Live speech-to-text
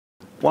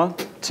1,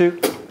 2,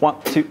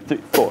 1, 2, 3,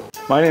 4.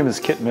 My name is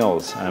Kit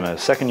Mills. I'm a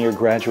second-year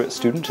graduate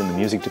student in the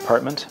music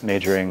department,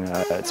 majoring,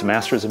 it's a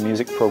Masters of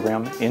Music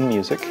program in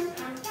music,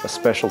 a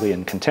specialty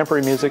in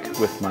contemporary music,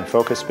 with my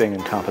focus being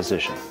in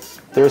composition.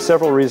 There are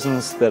several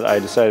reasons that I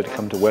decided to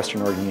come to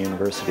Western Oregon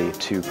University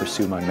to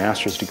pursue my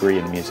master's degree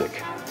in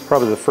music.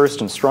 Probably the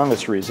first and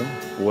strongest reason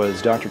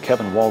was Dr.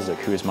 Kevin Walczyk,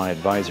 who is my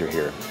advisor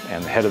here,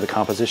 and the head of the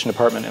composition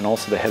department and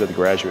also the head of the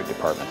graduate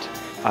department.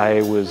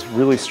 I was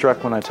really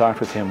struck when I talked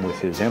with him with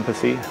his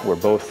empathy. We're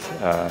both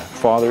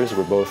fathers,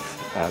 we're both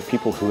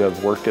people who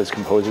have worked as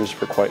composers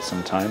for quite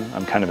some time.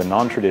 I'm kind of a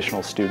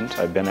non-traditional student.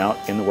 I've been out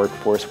in the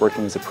workforce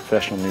working as a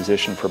professional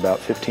musician for about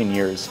 15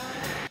 years.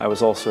 I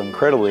was also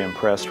incredibly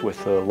impressed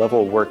with the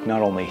level of work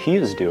not only he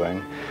is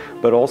doing,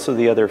 but also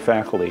the other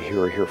faculty who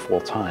are here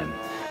full-time.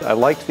 I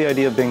liked the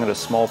idea of being at a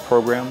small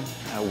program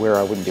where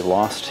I wouldn't be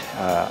lost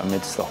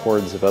amidst the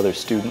hordes of other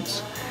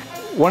students.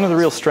 One of the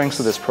real strengths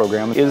of this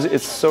program is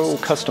it's so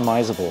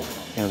customizable.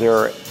 You know, there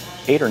are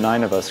 8 or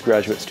 9 of us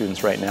graduate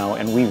students right now,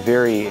 and we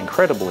vary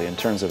incredibly in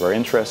terms of our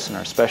interests and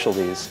our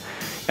specialties.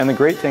 And the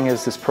great thing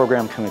is this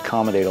program can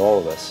accommodate all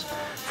of us.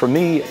 For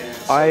me,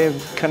 I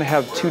kind of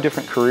have 2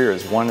 different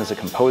careers. One is a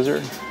composer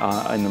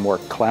in the more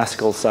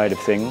classical side of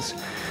things,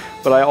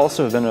 but I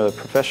also have been a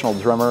professional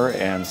drummer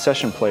and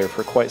session player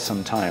for quite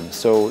some time.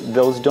 So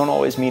those don't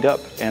always meet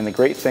up. And the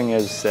great thing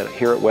is that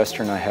here at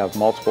Western I have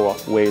multiple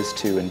ways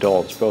to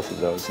indulge both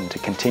of those and to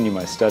continue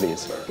my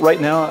studies.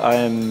 Right now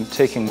I'm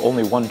taking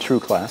only one true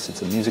class.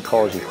 It's a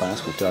musicology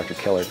class with Dr.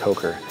 Keller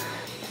Coker.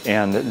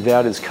 And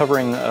that is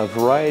covering a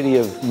variety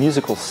of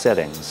musical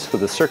settings, for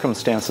the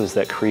circumstances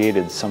that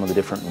created some of the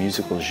different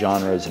musical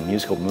genres and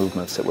musical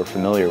movements that we're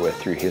familiar with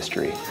through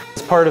history.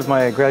 As part of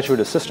my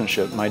graduate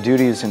assistantship, my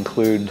duties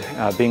include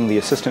being the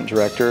assistant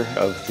director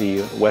of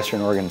the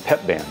Western Oregon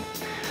Pep Band.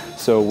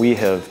 So we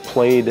have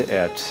played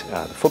at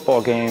the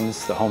football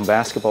games, the home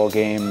basketball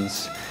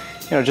games,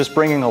 you know, just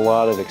bringing a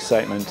lot of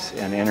excitement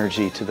and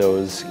energy to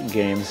those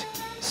games.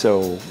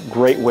 So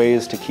great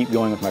ways to keep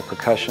going with my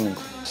percussion.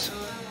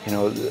 You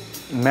know,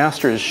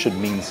 masters should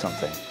mean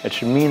something. It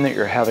should mean that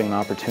you're having an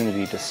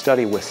opportunity to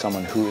study with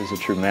someone who is a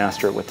true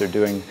master at what they're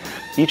doing.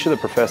 Each of the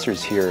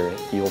professors here,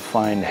 you'll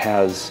find,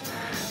 has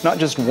not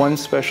just one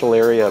special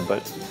area,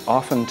 but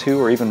often 2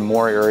 or even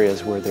more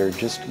areas where they're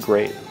just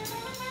great.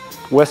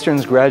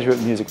 Western's graduate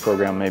music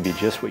program may be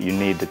just what you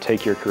need to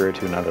take your career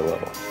to another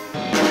level.